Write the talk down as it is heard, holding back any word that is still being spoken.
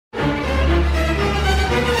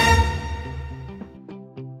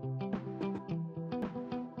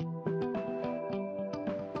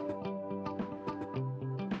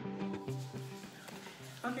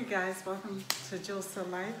guys, welcome to Jules to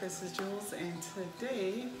Life. This is Jules, and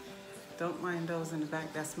today, don't mind those in the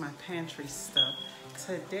back, that's my pantry stuff.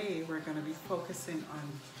 Today we're going to be focusing on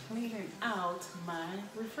cleaning out my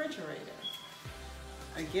refrigerator.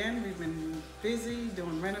 Again, we've been busy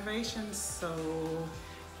doing renovations, so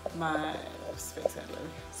my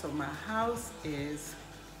house is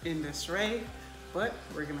in disarray, but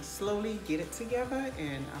we're going to slowly get it together,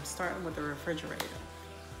 and I'm starting with the refrigerator.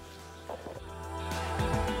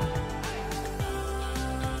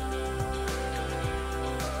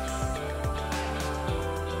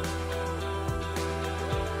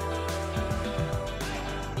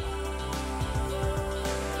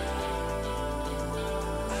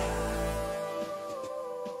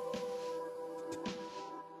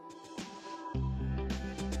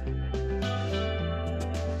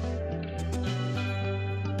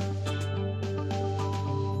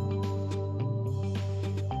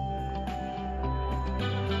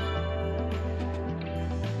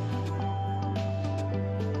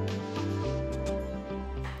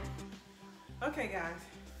 Okay guys,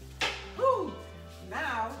 whew,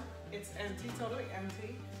 now it's empty, totally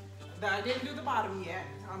empty. I didn't do the bottom yet.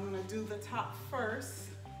 I'm gonna do the top first,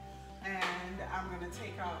 and I'm gonna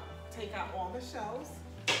take out all the shelves.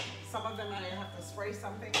 Some of them I have to spray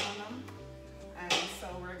something on them, and so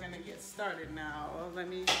we're gonna get started now. Let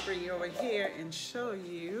me bring you over here and show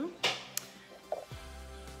you.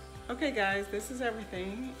 Okay guys, this is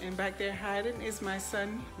everything, and back there hiding is my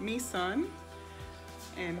son, son.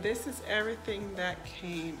 And this is everything that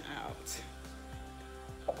came out.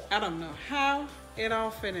 I don't know how it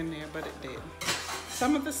all fit in there, but it did.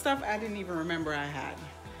 Some of the stuff I didn't even remember I had.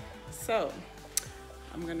 So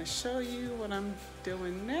I'm gonna show you what I'm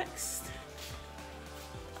doing next.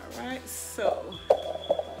 All right, so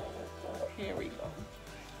here we go.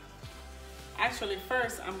 Actually,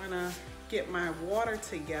 first I'm gonna get my water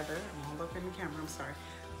together. I'm all up in the camera, I'm sorry.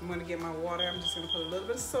 I'm gonna get my water. I'm just gonna put a little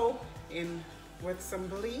bit of soap in with some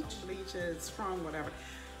bleach. Bleach is strong, whatever.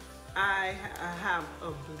 I have a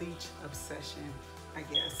bleach obsession, I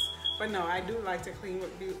guess. But no, I do like to clean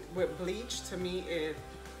with bleach. To me, it,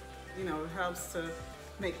 you know, helps to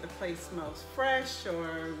make the place smell fresh,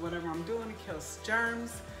 or whatever I'm doing, it kills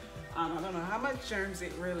germs. I don't know how much germs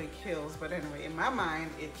it really kills, but anyway, in my mind,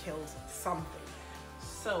 it kills something.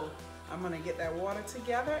 So I'm gonna get that water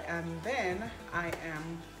together, and then I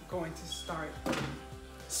am going to start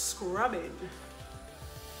scrubbing.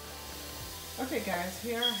 Okay guys,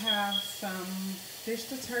 here I have some dish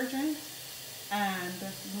detergent and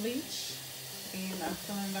bleach, and I'm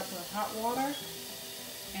filling it up with hot water,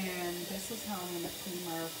 and this is how I'm going to clean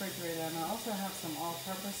my refrigerator. And I also have some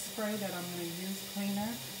all-purpose spray that I'm going to use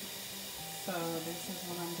cleaner. So this is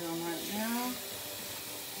what I'm doing right now.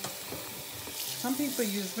 Some people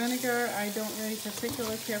use vinegar. I don't really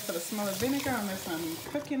particularly care for the smell of vinegar unless I'm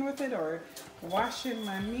cooking with it or washing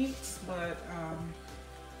my meats, but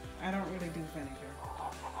I don't really do vinegar.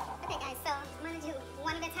 Okay guys, so I'm going to do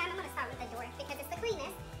one at a time. I'm going to start with the door because it's the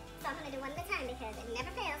cleanest. So I'm going to do one at a time because it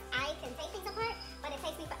never fails. I can take things apart, but it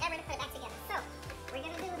takes me forever to put it back together. So we're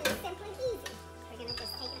going to do this simple and easy. We're going to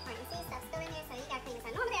just take it apart and see stuff's still in there, so you got to clean this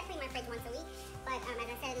out. Normally I clean my fridge once a week, but as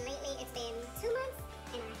I said, lately it's been 2 months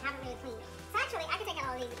and I haven't really cleaned it. So actually I can take it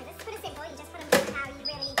all easy because it's pretty simple. You just put them in how you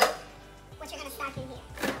really, what you're going to stock in here.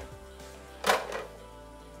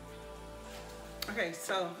 Okay,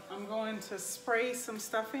 so I'm going to spray some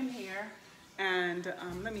stuff in here, and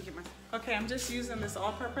let me get my, okay, I'm just using this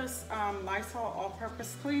all-purpose Lysol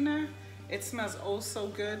all-purpose cleaner. It smells oh so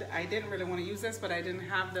good. I didn't really want to use this, but I didn't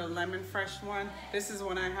have the lemon fresh one. This is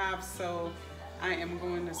what I have, so I am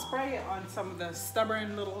going to spray it on some of the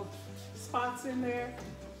stubborn little spots in there.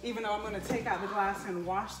 Even though I'm going to take out the glass and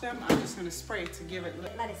wash them, I'm just going to spray it to give it.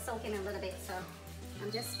 Let it soak in a little bit, so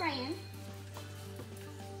I'm just spraying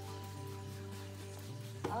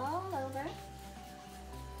all over.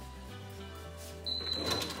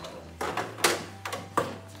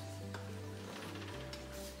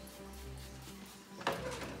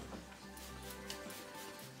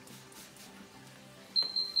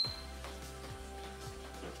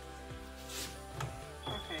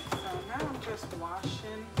 Okay, so now I'm just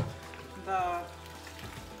washing the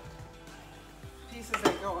pieces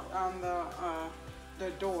that go on the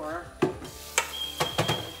door.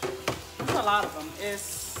 There's a lot of them. It's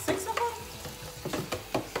 6 of them,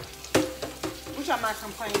 which I'm not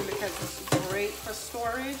complaining because it's great for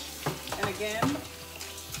storage. And again,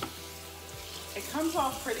 it comes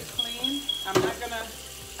off pretty clean. I'm not gonna,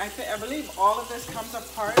 I believe all of this comes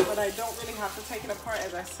apart, but I don't really have to take it apart.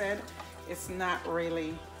 As I said, it's not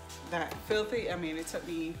really that filthy. I mean, it took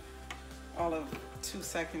me all of 2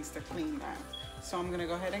 seconds to clean that. So I'm gonna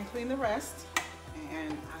go ahead and clean the rest,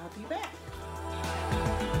 and I'll be back.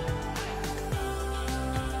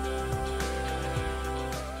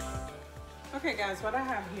 Okay guys, what I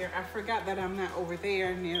have here, I forgot that I'm not over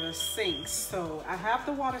there near the sink. So I have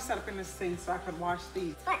the water set up in the sink so I could wash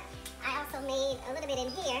these. But I also made a little bit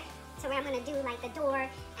in here to where I'm gonna do like the door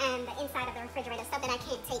and the inside of the refrigerator, stuff that I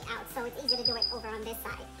can't take out. So it's easy to do it over on this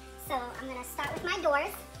side. So I'm gonna start with my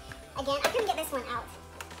doors. Again, I couldn't get this one out.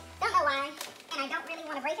 Don't know why, and I don't really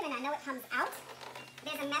want to break it, and I know it comes out.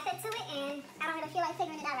 There's a method to it, and I don't really feel like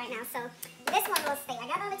figuring it out right now. So this one will stay. I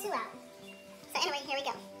got the other two out. So anyway, here we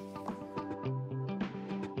go.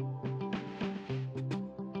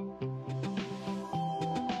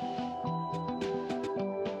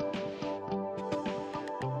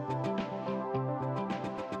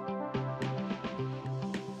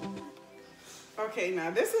 Okay,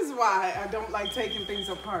 now this is why I don't like taking things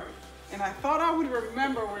apart. And I thought I would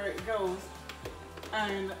remember where it goes.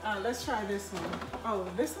 And let's try this one. Oh,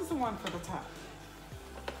 this is the one for the top.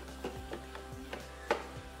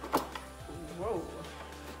 Whoa.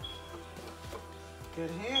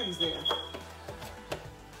 Good hands there.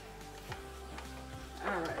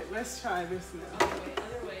 All right, let's try this now.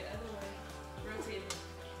 Other way. Rotate it.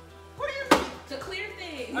 What do you mean? To clear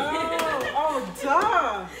things. Oh,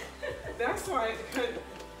 duh. That's why it could.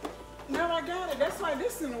 No, I got it. That's why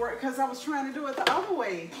this didn't work, because I was trying to do it the other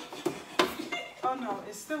way. Oh no,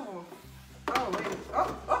 it's still. Oh wait.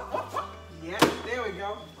 Oh. Yeah, there we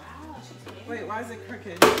go. Wow, she's Wait, why is it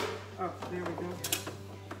crooked? Oh, there we go.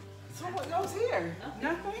 So what goes here?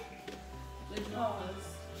 Nothing? The drawers.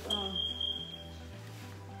 Oh.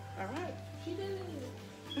 All right. She did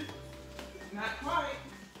it. Not quite.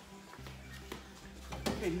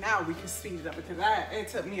 Okay, now we can speed it up because it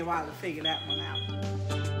took me a while to figure that one out.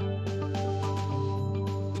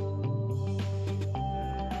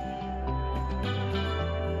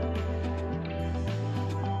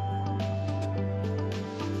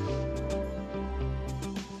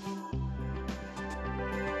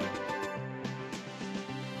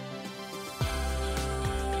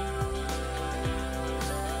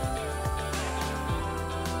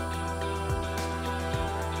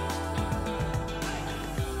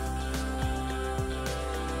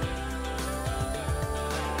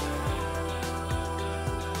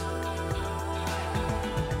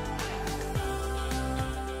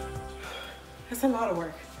 It's a lot of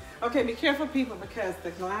work. Okay, be careful people, because the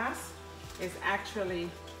glass is actually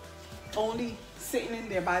only sitting in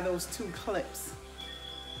there by those two clips.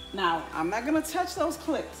 Now, I'm not gonna touch those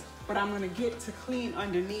clips, but I'm gonna get to clean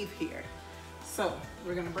underneath here. So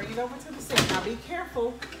we're gonna bring it over to the sink. Now be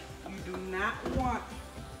careful, you do not want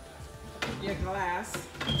your glass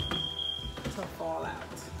to fall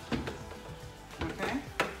out, okay?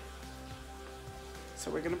 So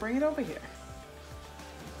we're gonna bring it over here.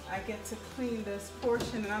 I get to clean this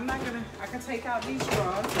portion, and I can take out these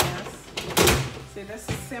drawers, yes. See, this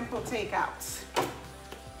is simple takeouts.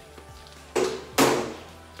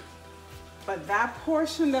 But that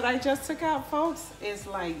portion that I just took out, folks, is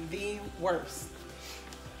like the worst.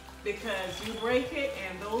 Because you break it,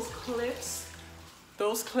 and those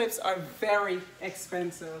clips are very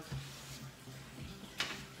expensive.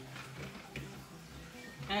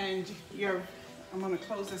 And I'm gonna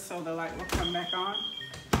close this so the light will come back on.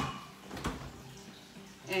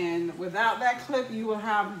 And without that clip, you will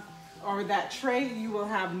have, or that tray, you will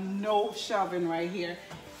have no shelving right here,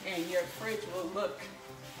 and your fridge will look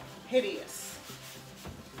hideous.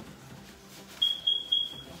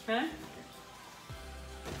 Okay?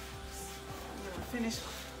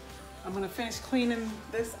 I'm gonna finish cleaning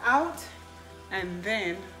this out, and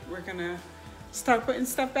then we're gonna start putting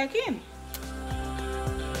stuff back in.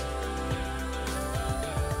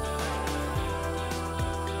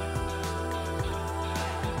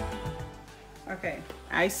 Okay,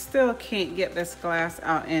 I still can't get this glass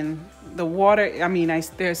out in the water. I mean,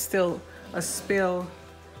 there's still a spill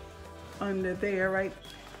under there, right?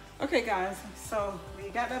 Okay guys, so we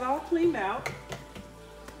got that all cleaned out,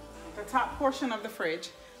 the top portion of the fridge.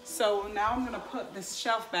 So now I'm gonna put this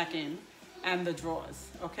shelf back in and the drawers,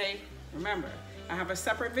 okay? Remember, I have a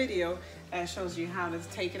separate video that shows you how to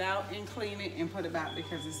take it out and clean it and put it back,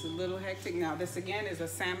 because it's a little hectic. Now this again is a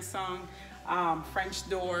Samsung French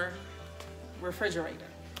door refrigerator.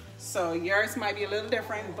 So yours might be a little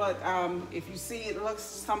different, but if you see it looks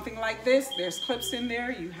something like this, there's clips in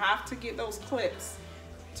there. You have to get those clips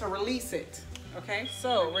to release it, okay?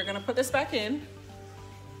 So we're gonna put this back in.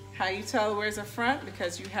 How you tell where's the front?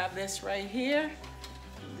 Because you have this right here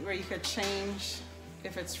where you could change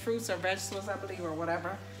if it's fruits or vegetables, I believe, or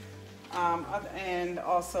whatever. And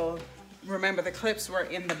also remember the clips were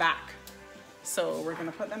in the back. So we're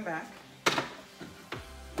gonna put them back.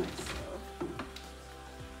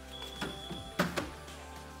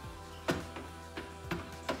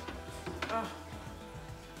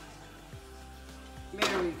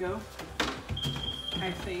 There we go,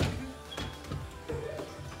 I think.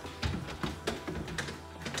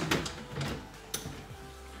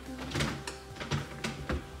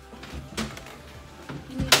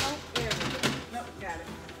 You need help? There we go. Nope, got it.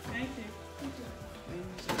 Thank you. And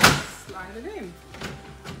just slide it in.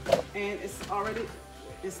 And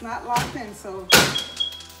it's not locked in, so.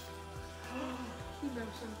 You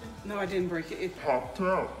broke something. No, I didn't break it. It popped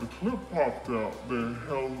out. The clip popped out that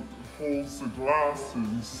holds the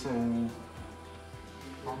glasses, so I'm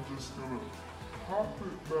just gonna pop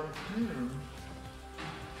it back in.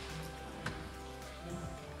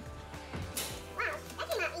 Wow, that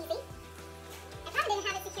came out easy. I probably didn't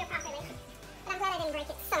have it secure properly, but I'm glad I didn't break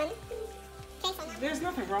it, son. Okay, so now. There's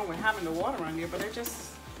nothing wrong with having the water on here, but I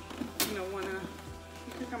just, wanna,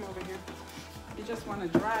 you can come over here. You just wanna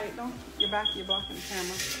dry it. Don't, you're blocking the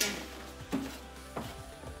camera. Okay.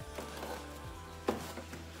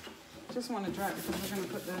 Just wanna dry it because we're gonna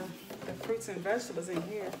put the fruits and vegetables in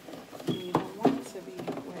here. And you don't want it to be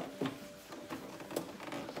wet.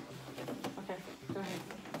 Okay, go ahead.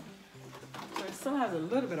 So it still has a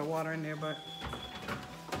little bit of water in there, but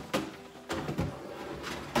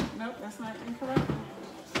nope, that's not incorrect.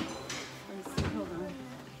 Let's see, hold on.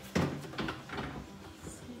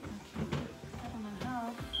 See, I don't know how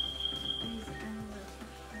these end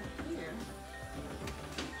up here.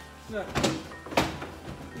 Look,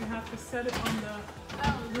 you have to set it on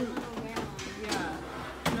the root. Yeah,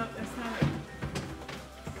 no, that's not it.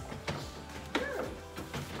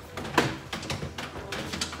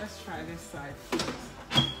 Let's try this side first.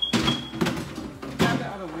 Grab the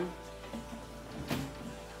other one.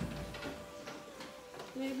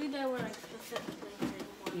 Maybe they were like specifically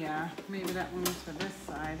for one. Yeah, maybe that one was for this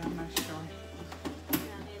side. I'm not sure. Yeah,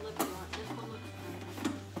 they look a lot. This one looks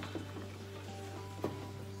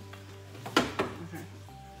better. Okay.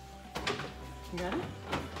 You got it?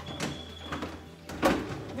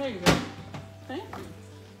 There you go. Thank you.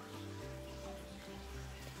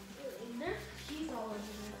 There's cheese all over this.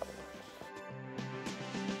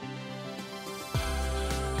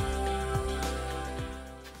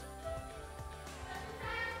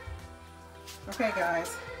 Okay, guys.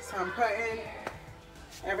 So I'm putting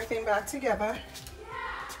everything back together.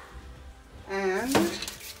 And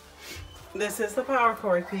this is the power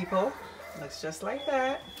cord, people. Looks just like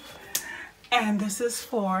that. And this is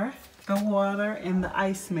for the water in the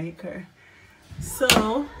ice maker.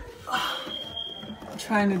 So I'm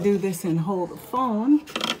trying to do this and hold the phone.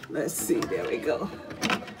 Let's see, there we go.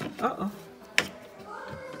 Uh-oh.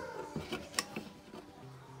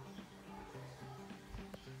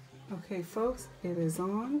 Okay, folks, it is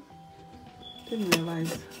on. Didn't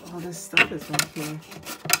realize all this stuff is right here.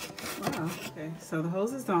 Wow, okay, so the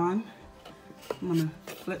hose is on. I'm gonna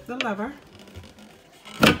flip the lever.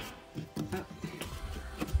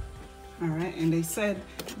 All right, and they said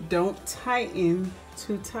don't tighten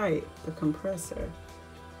too tight the compressor.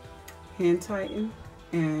 Hand tighten,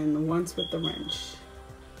 and once with the wrench.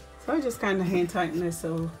 So I just kind of hand tighten this,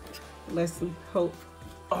 so let's hope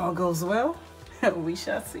all goes well. We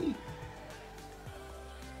shall see.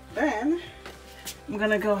 Then I'm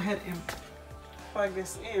gonna go ahead and plug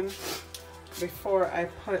this in before I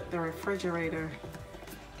put the refrigerator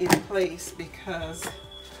in place, because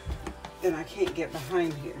then I can't get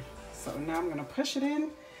behind here. So now I'm gonna push it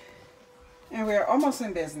in, and we're almost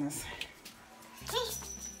in business.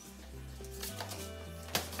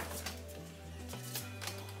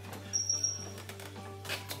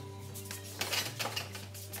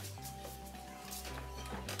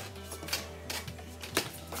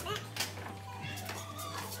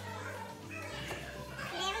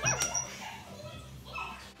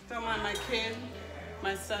 Don't mind my kid,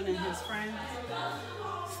 my son and his friends.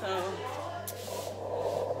 So,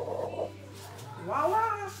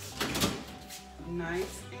 voila!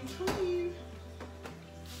 Nice and clean.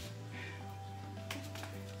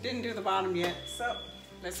 Didn't do the bottom yet, so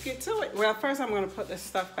let's get to it. Well, first I'm gonna put this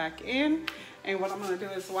stuff back in, and what I'm gonna do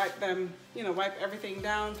is wipe them, wipe everything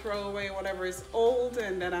down, throw away whatever is old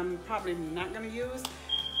and that I'm probably not gonna use,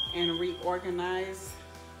 and reorganize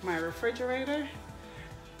my refrigerator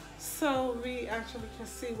so we actually can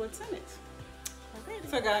see what's in it.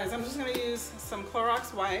 So guys, I'm just gonna use some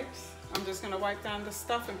Clorox wipes. I'm just gonna wipe down the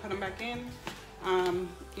stuff and put them back in.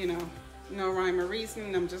 No rhyme or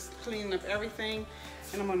reason. I'm just cleaning up everything.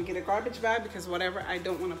 And I'm gonna get a garbage bag, because whatever I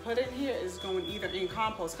don't wanna put in here is going either in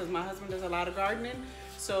compost, because my husband does a lot of gardening.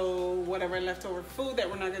 So whatever leftover food that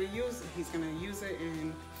we're not gonna use, he's gonna use it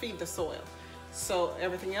and feed the soil. So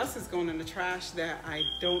everything else is going in the trash that I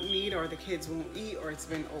don't need or the kids won't eat or it's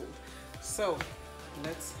been old. So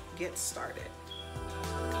let's get started.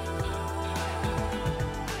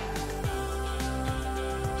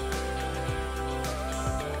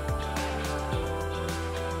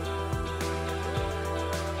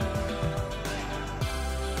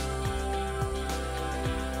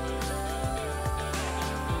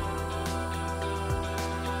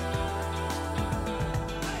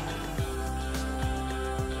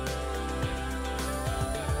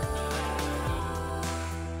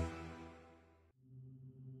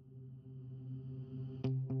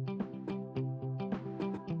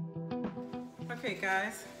 Okay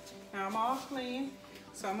guys, now I'm all clean,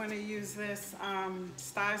 so I'm going to use this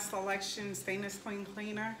Style Selection Stainless Clean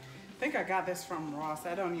Cleaner. I think I got this from Ross,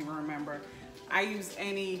 I don't even remember. I use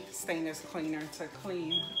any stainless cleaner to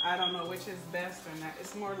clean. I don't know which is best or not.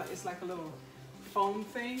 It's more like, it's like a little foam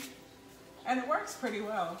thing, and it works pretty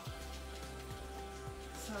well.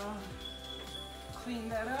 So, clean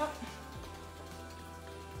that up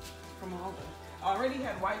from all the, I already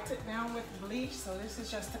had wiped it down with bleach, so this is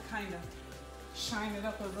just to kind of shine it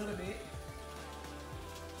up a little bit.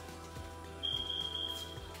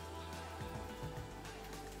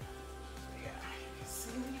 Yeah, you can see.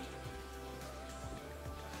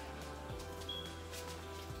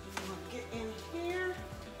 I'm gonna get in here.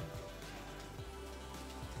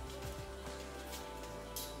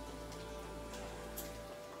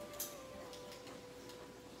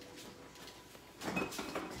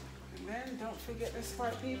 And then don't forget this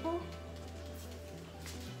part, people.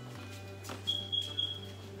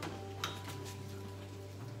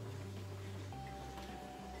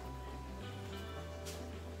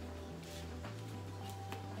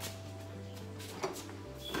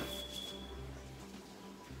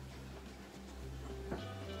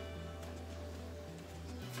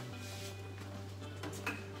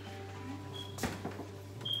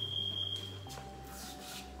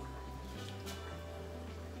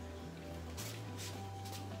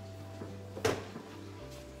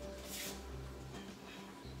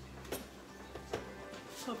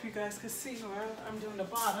 Hope you guys can see where I'm doing the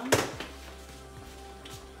bottom.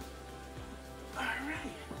 All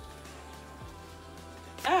right.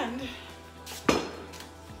 And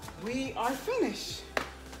we are finished.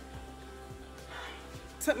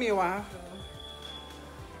 Took me a while.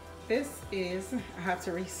 This is, I have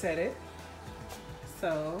to reset it.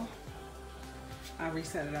 So I'll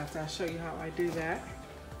reset it after I show you how I do that.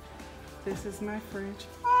 This is my fridge.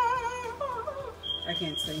 I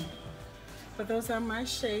can't see. But those are my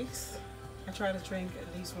shakes. I try to drink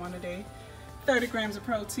at least one a day. 30 grams of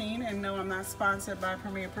protein, and no, I'm not sponsored by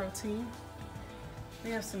Premier Protein.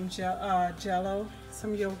 We have some Jello,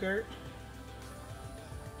 some yogurt,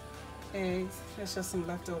 eggs. That's just some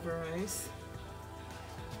leftover rice,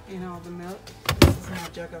 and all the milk. This is my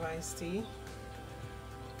jug of iced tea.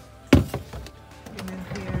 And then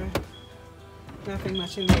here, nothing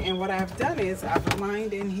much in there. And what I've done is I've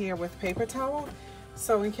lined in here with paper towel.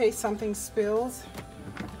 So in case something spills,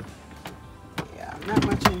 yeah, not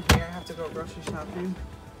much in here. I have to go grocery shopping.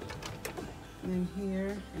 And then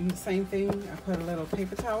here, and the same thing, I put a little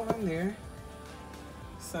paper towel in there.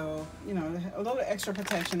 So, you know, a little extra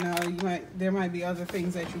protection. Now, there might be other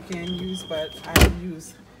things that you can use, but I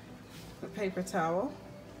use the paper towel.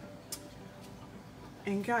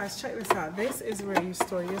 And guys, check this out. This is where you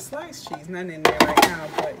store your sliced cheese. None in there right now,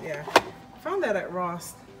 but yeah. Found that at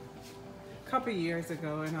Ross couple years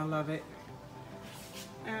ago, and I love it.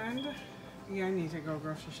 And yeah, I need to go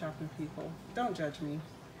grocery shopping, people. Don't judge me.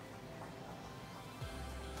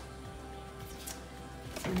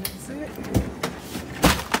 And that's it.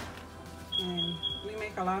 And we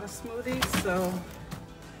make a lot of smoothies, so,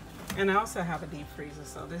 and I also have a deep freezer,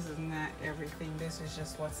 so this is not everything. This is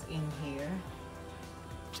just what's in here.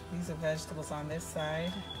 These are vegetables on this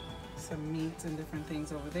side, some meats and different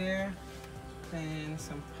things over there. And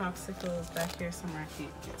some popsicles back here somewhere. I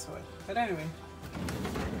can't get to it. But anyway,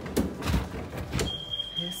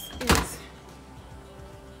 this is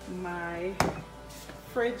my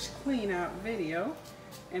fridge clean out video,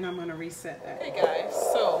 and I'm gonna reset that. Hey guys,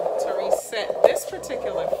 so to reset this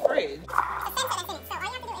particular fridge, So all you have to do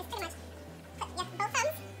is pretty much put both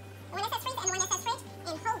thumbs, one that says freezer and one that says fridge,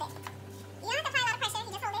 and hold it. You don't have to apply a lot of pressure,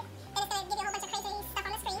 you just hold it. Then it's gonna give you a whole bunch of crazy stuff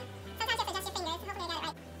on the screen. Sometimes you have to adjust your fingers. Hopefully I got it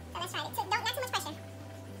right. So let's try it. Not too much pressure,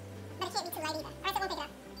 but it can't be too light either, or else it won't pick it up.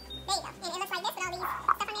 There you go. And it looks like this with all these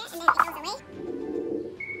stuff on there, and then it goes away.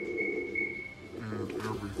 And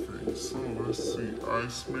everything. So let's see,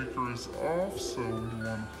 ice maker is off, so we want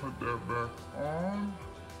to put that back on.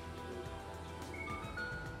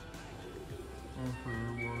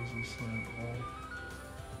 Okay, why is it saying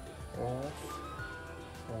off? Off.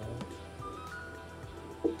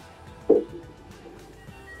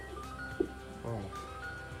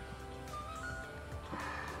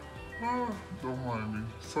 Oh. Don't mind me.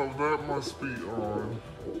 So that must be on.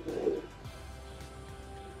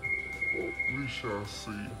 We shall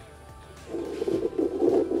see.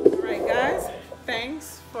 Alright guys,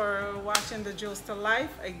 thanks for watching the Jewels to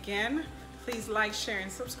Life. Again, please like, share,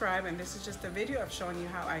 and subscribe. And this is just a video of showing you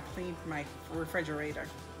how I cleaned my refrigerator.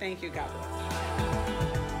 Thank you, God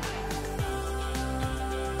bless.